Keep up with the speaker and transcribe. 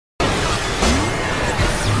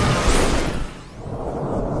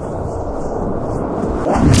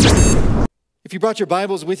If you brought your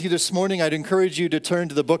Bibles with you this morning, I'd encourage you to turn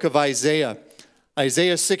to the book of Isaiah.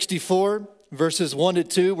 Isaiah 64, verses 1 to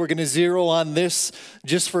 2. We're going to zero on this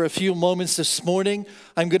just for a few moments this morning.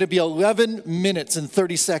 I'm going to be 11 minutes and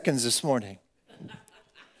 30 seconds this morning.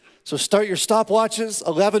 So start your stopwatches,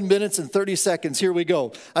 11 minutes and 30 seconds. Here we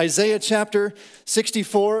go. Isaiah chapter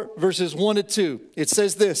 64, verses 1 to 2. It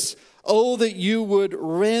says this, "Oh, that you would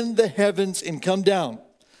rend the heavens and come down,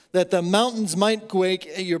 that the mountains might quake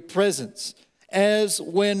at your presence. As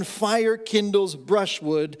when fire kindles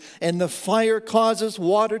brushwood and the fire causes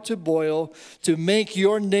water to boil, to make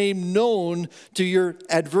your name known to your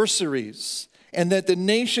adversaries, and that the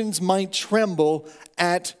nations might tremble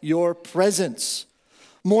at your presence."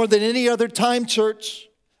 More than any other time, church,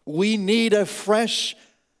 we need a fresh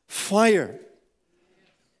fire.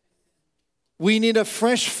 We need a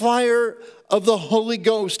fresh fire of the Holy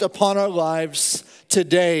Ghost upon our lives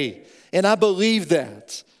today. And I believe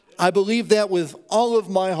that. I believe that with all of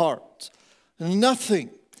my heart.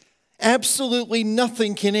 Nothing, absolutely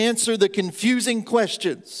nothing can answer the confusing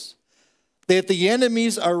questions that the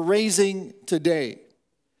enemies are raising today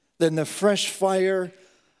than the fresh fire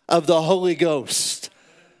of the Holy Ghost.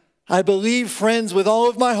 I believe, friends, with all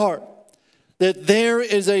of my heart, that there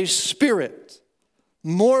is a spirit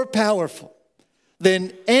more powerful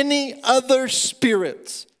than any other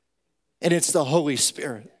spirit, and it's the Holy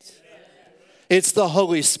Spirit. It's the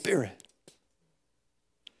Holy Spirit.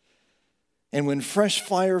 And when fresh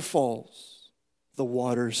fire falls, the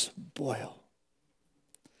waters boil.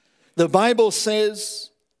 The Bible says,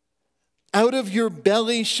 "Out of your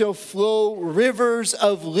belly shall flow rivers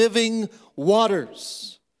of living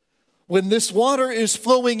waters." When this water is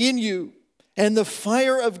flowing in you and the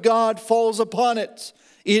fire of God falls upon it,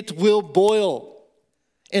 it will boil.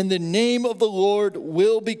 And the name of the Lord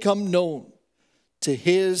will become known to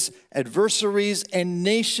his adversaries, and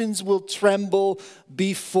nations will tremble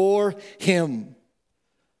before him.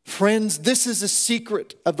 Friends, this is a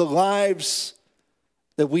secret of the lives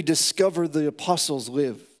that we discover the apostles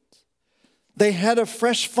lived. They had a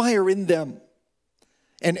fresh fire in them.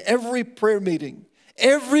 And every prayer meeting,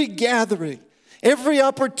 every gathering, every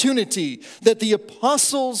opportunity that the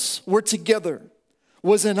apostles were together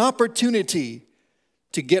was an opportunity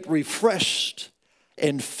to get refreshed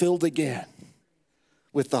and filled again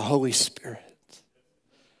with the Holy Spirit.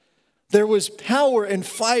 There was power and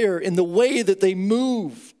fire in the way that they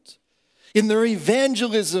moved, in their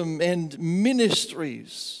evangelism and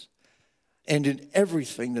ministries, and in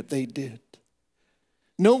everything that they did.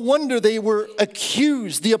 No wonder they were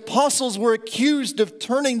accused. The apostles were accused of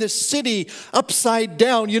turning the city upside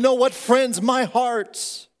down. You know what, friends? My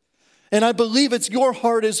heart, and I believe it's your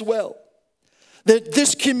heart as well, that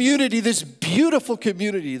this community, this beautiful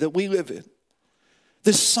community that we live in, the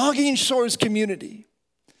Saugeen Shores community,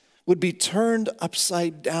 would be turned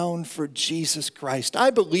upside down for Jesus Christ. I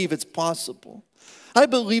believe it's possible. I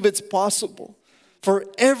believe it's possible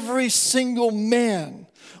for every single man,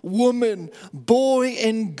 woman, boy,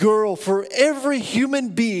 and girl, for every human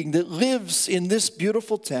being that lives in this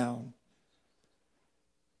beautiful town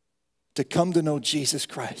to come to know Jesus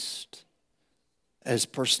Christ as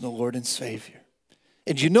personal Lord and Savior.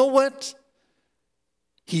 And you know what?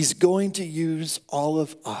 He's going to use all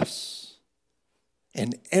of us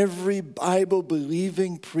and every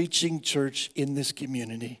Bible-believing, preaching church in this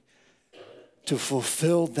community to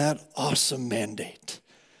fulfill that awesome mandate,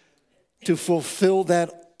 to fulfill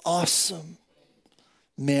that awesome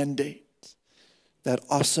mandate, that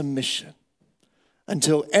awesome mission,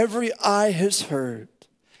 until every eye has heard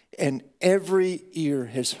and every ear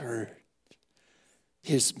has heard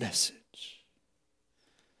his message.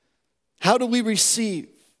 How do we receive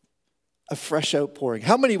a fresh outpouring?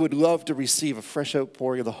 How many would love to receive a fresh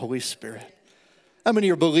outpouring of the Holy Spirit? How many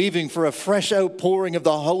are believing for a fresh outpouring of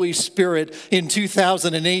the Holy Spirit in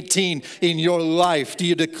 2018 in your life? Do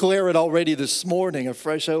you declare it already this morning, a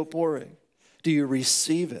fresh outpouring? Do you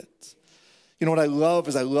receive it? You know what I love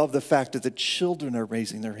is I love the fact that the children are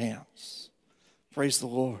raising their hands. Praise the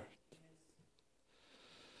Lord.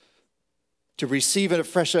 To receive a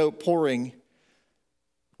fresh outpouring,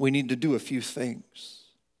 we need to do a few things.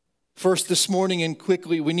 First, this morning and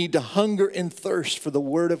quickly, we need to hunger and thirst for the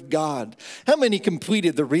Word of God. How many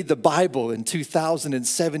completed the Read the Bible in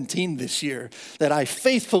 2017 this year that I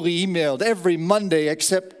faithfully emailed every Monday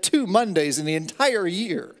except 2 Mondays in the entire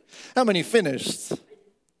year? How many finished?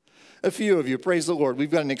 A few of you, praise the Lord. We've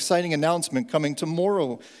got an exciting announcement coming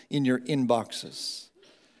tomorrow in your inboxes.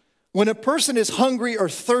 When a person is hungry or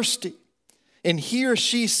thirsty and he or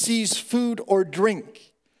she sees food or drink,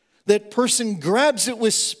 that person grabs it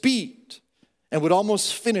with speed and would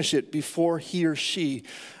almost finish it before he or she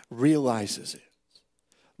realizes it.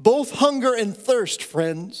 Both hunger and thirst,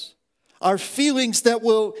 friends, are feelings that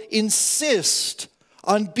will insist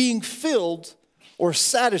on being filled or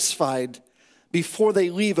satisfied before they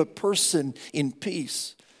leave a person in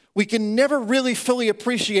peace. We can never really fully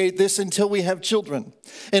appreciate this until we have children.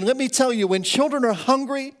 And let me tell you, when children are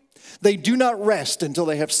hungry, they do not rest until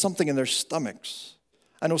they have something in their stomachs.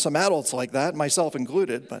 I know some adults like that, myself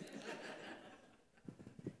included, but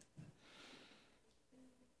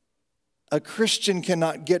a Christian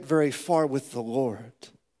cannot get very far with the Lord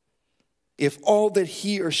if all that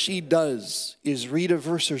he or she does is read a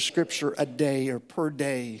verse of Scripture a day or per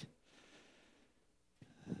day,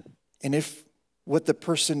 and if what the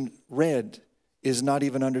person read is not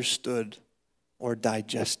even understood or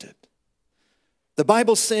digested. The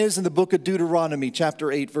Bible says in the book of Deuteronomy,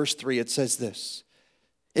 chapter 8, verse 3, it says this,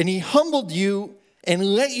 "And he humbled you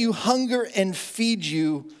and let you hunger and feed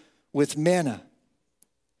you with manna,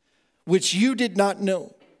 which you did not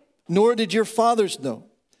know, nor did your fathers know,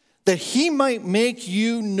 that he might make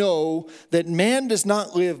you know that man does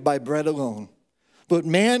not live by bread alone, but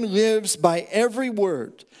man lives by every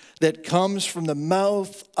word that comes from the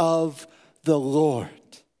mouth of the Lord."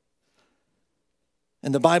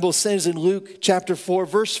 And the Bible says in Luke chapter 4,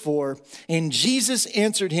 verse 4, "And Jesus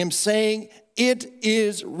answered him, saying, It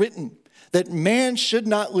is written that man should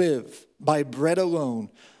not live by bread alone,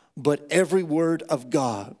 but every word of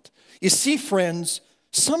God." You see, friends,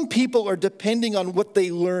 some people are depending on what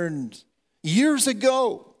they learned years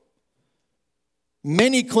ago.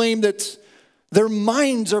 Many claim that their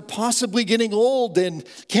minds are possibly getting old and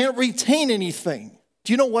can't retain anything.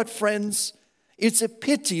 Do you know what, friends? It's a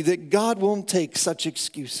pity that God won't take such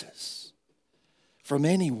excuses from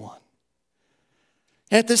anyone.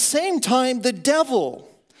 At the same time, the devil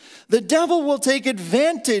will take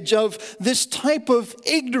advantage of this type of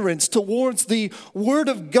ignorance towards the Word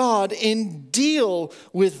of God and deal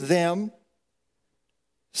with them,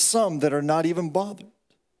 some that are not even bothered.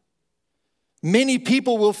 Many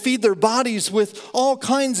people will feed their bodies with all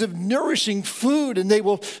kinds of nourishing food, and they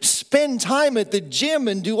will spend time at the gym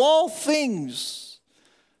and do all things.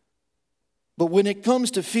 But when it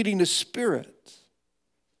comes to feeding the Spirit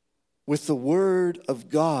with the Word of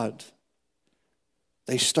God,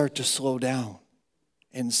 they start to slow down.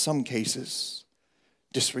 In some cases,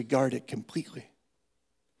 disregard it completely.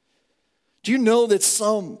 Do you know that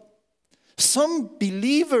some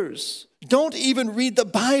believers don't even read the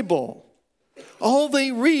Bible? All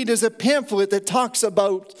they read is a pamphlet that talks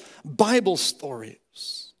about Bible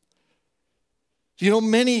stories. You know,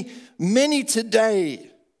 many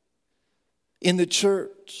today in the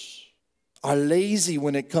church are lazy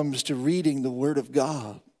when it comes to reading the Word of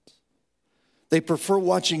God. They prefer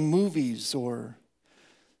watching movies or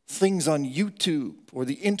things on YouTube or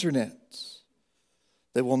the internet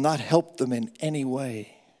that will not help them in any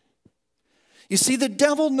way. You see, the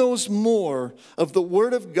devil knows more of the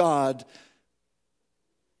Word of God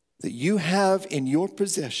that you have in your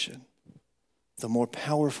possession, the more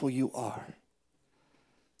powerful you are.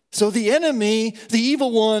 So the enemy, the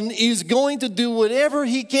evil one, is going to do whatever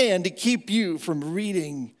he can to keep you from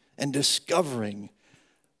reading and discovering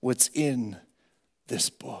what's in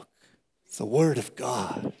this book, the Word of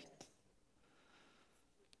God.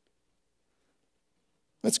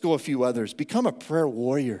 Let's go a few others. Become a prayer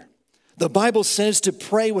warrior. The Bible says to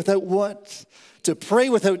pray without what? To pray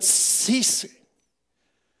without ceasing.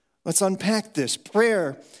 Let's unpack this.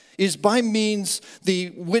 Prayer is by means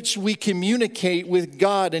which we communicate with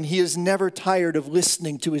God, and He is never tired of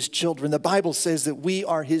listening to His children. The Bible says that we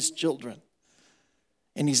are His children,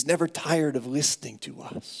 and He's never tired of listening to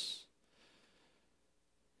us.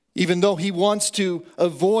 Even though He wants to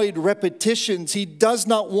avoid repetitions, He does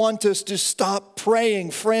not want us to stop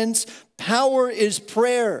praying. Friends, power is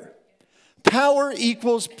prayer. Power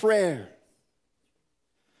equals prayer.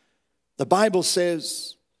 The Bible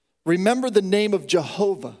says, remember the name of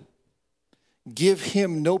Jehovah. Give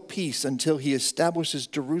Him no peace until He establishes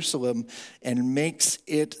Jerusalem and makes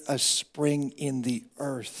it a spring in the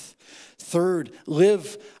earth. Third,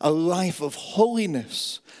 live a life of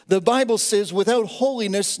holiness. The Bible says without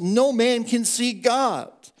holiness, no man can see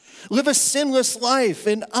God. Live a sinless life.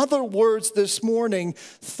 In other words, this morning,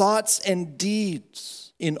 thoughts and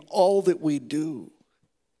deeds in all that we do.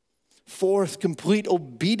 Fourth, complete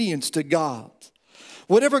obedience to God.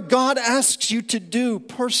 Whatever God asks you to do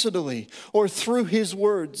personally or through His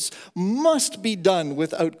words must be done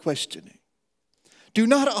without questioning. Do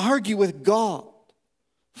not argue with God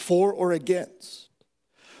for or against.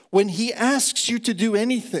 When he asks you to do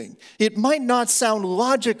anything, it might not sound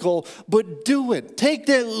logical, but do it. Take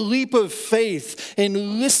that leap of faith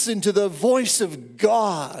and listen to the voice of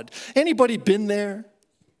God. Anybody been there?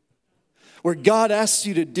 Where God asks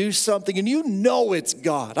you to do something and you know it's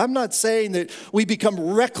God. I'm not saying that we become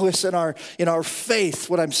reckless in our faith.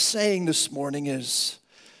 What I'm saying this morning is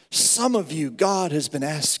some of you, God has been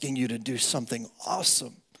asking you to do something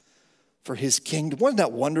awesome for his kingdom. Wasn't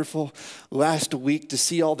that wonderful last week to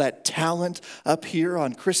see all that talent up here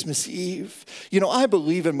on Christmas Eve? You know, I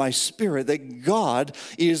believe in my spirit that God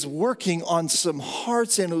is working on some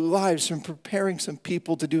hearts and lives and preparing some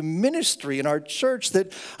people to do ministry in our church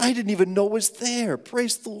that I didn't even know was there.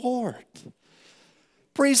 Praise the Lord.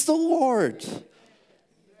 Praise the Lord.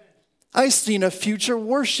 I seen a future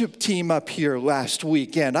worship team up here last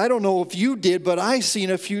weekend. I don't know if you did, but I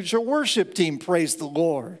seen a future worship team. Praise the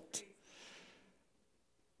Lord.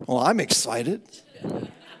 Well, I'm excited.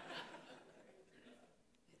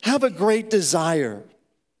 Have a great desire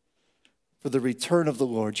for the return of the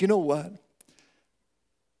Lord. You know what?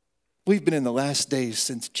 We've been in the last days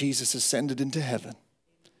since Jesus ascended into heaven.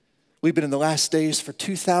 We've been in the last days for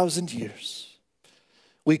 2,000 years.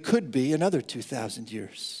 We could be another 2,000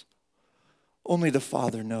 years. Only the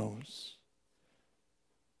Father knows.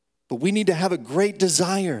 But we need to have a great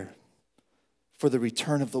desire for the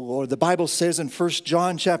return of the Lord. The Bible says in 1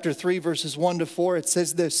 John chapter 3, verses 1 to 4, it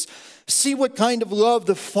says this, "See what kind of love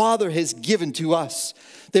the Father has given to us,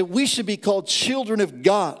 that we should be called children of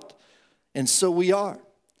God. And so we are.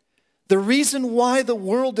 The reason why the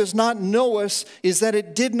world does not know us is that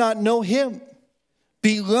it did not know him.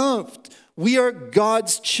 Beloved, we are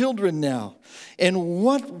God's children now, and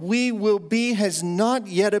what we will be has not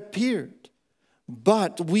yet appeared.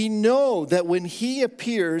 But we know that when he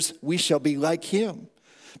appears, we shall be like him,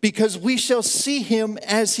 because we shall see him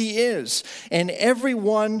as he is. And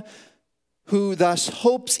everyone who thus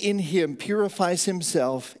hopes in him purifies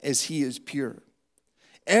himself as he is pure.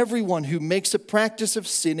 Everyone who makes a practice of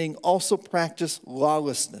sinning also practices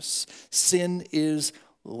lawlessness. Sin is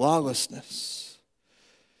lawlessness."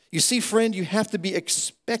 You see, friend, you have to be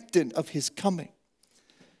expectant of his coming,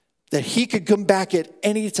 that he could come back at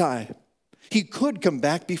any time. He could come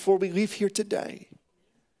back before we leave here today.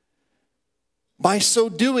 By so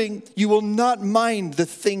doing, you will not mind the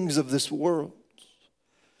things of this world.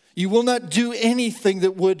 You will not do anything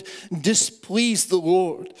that would displease the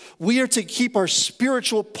Lord. We are to keep our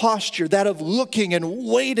spiritual posture, that of looking and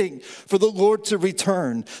waiting for the Lord to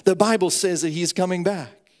return. The Bible says that he's coming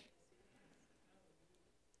back.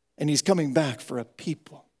 And he's coming back for a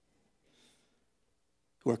people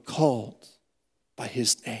who are called by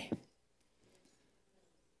his name.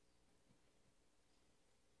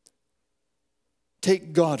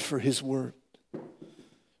 Take God for his word.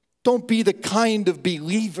 Don't be the kind of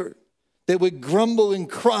believer that would grumble and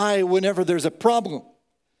cry whenever there's a problem.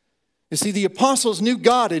 You see, the apostles knew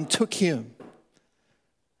God and took him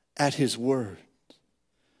at his word.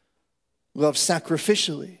 Love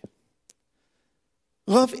sacrificially.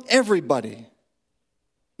 Love everybody.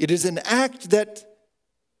 It is an act that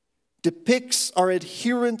depicts our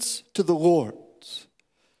adherence to the Lord.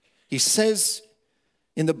 He says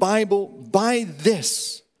in the Bible, "By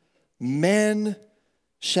this men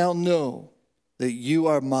shall know that you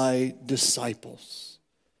are my disciples,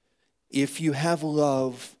 if you have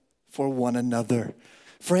love for one another."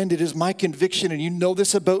 Friend, it is my conviction, and you know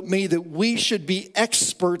this about me, that we should be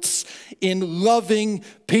experts in loving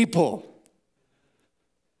people.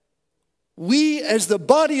 We, as the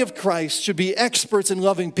body of Christ, should be experts in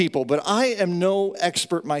loving people, but I am no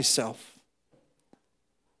expert myself.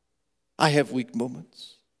 I have weak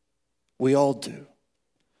moments. We all do.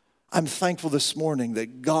 I'm thankful this morning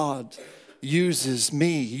that God uses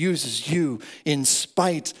me, uses you in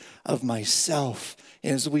spite of myself.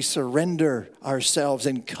 As we surrender ourselves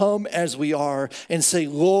and come as we are and say,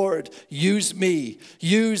 "Lord, use me,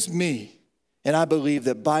 use me." And I believe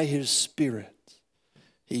that by his Spirit,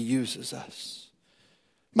 he uses us.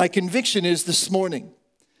 My conviction is this morning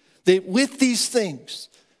that with these things,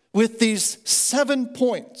 with these 7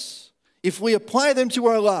 points, if we apply them to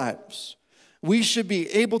our lives, we should be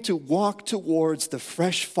able to walk towards the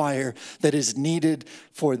fresh fire that is needed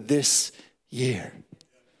for this year,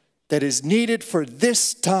 that is needed for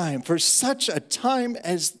this time, for such a time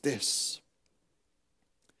as this.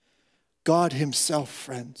 God himself,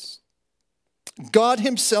 friends, God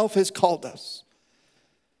himself has called us.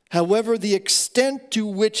 However, the extent to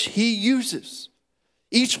which he uses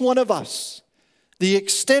each one of us, the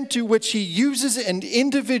extent to which he uses an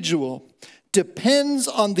individual, depends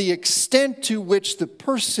on the extent to which the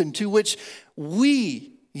person, to which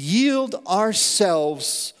we yield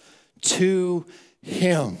ourselves to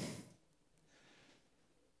him.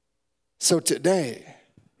 So today,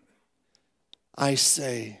 I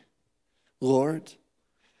say, Lord,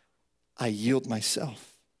 I yield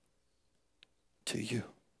myself to you.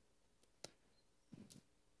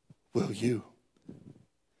 Will you?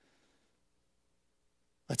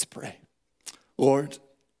 Let's pray. Lord,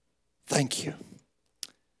 thank you.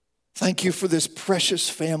 Thank you for this precious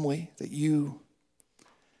family that you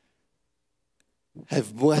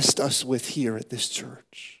have blessed us with here at this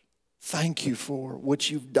church. Thank you for what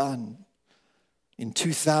you've done in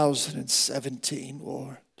 2017,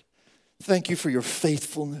 Lord. Thank you for your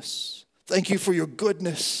faithfulness. Thank you for your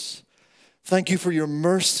goodness. Thank you for your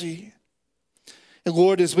mercy. And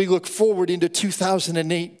Lord, as we look forward into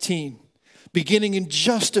 2018, beginning in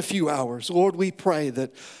just a few hours, Lord, we pray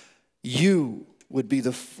that you would be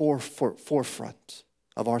the forefront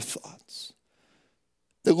of our thoughts.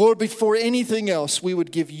 That, Lord, before anything else, we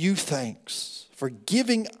would give you thanks for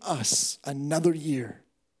giving us another year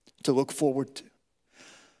to look forward to.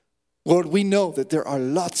 Lord, we know that there are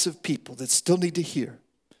lots of people that still need to hear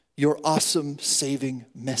your awesome saving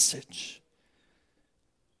message.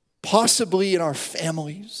 Possibly in our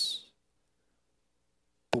families,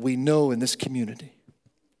 but we know in this community.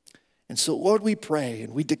 And so, Lord, we pray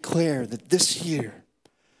and we declare that this year,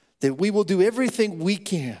 that we will do everything we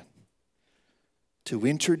can to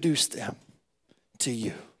introduce them to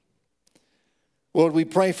you. Lord, we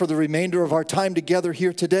pray for the remainder of our time together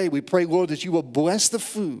here today. We pray, Lord, that you will bless the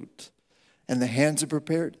food and the hands that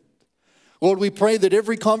prepared. Lord, we pray that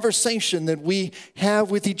every conversation that we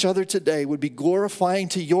have with each other today would be glorifying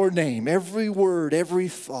to your name, every word, every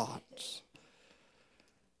thought.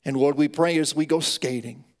 And Lord, we pray as we go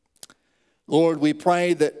skating, Lord, we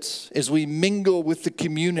pray that as we mingle with the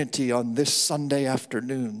community on this Sunday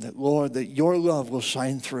afternoon, that, Lord, that your love will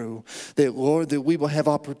shine through. That, Lord, that we will have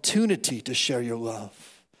opportunity to share your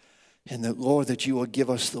love. And that, Lord, that you will give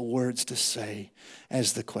us the words to say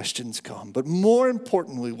as the questions come. But more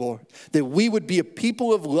importantly, Lord, that we would be a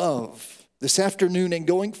people of love this afternoon and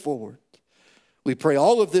going forward. We pray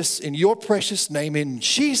all of this in your precious name, in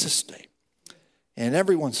Jesus' name. And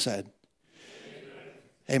everyone said,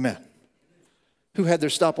 amen. Who had their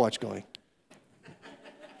stopwatch going?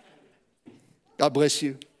 God bless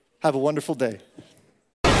you. Have a wonderful day.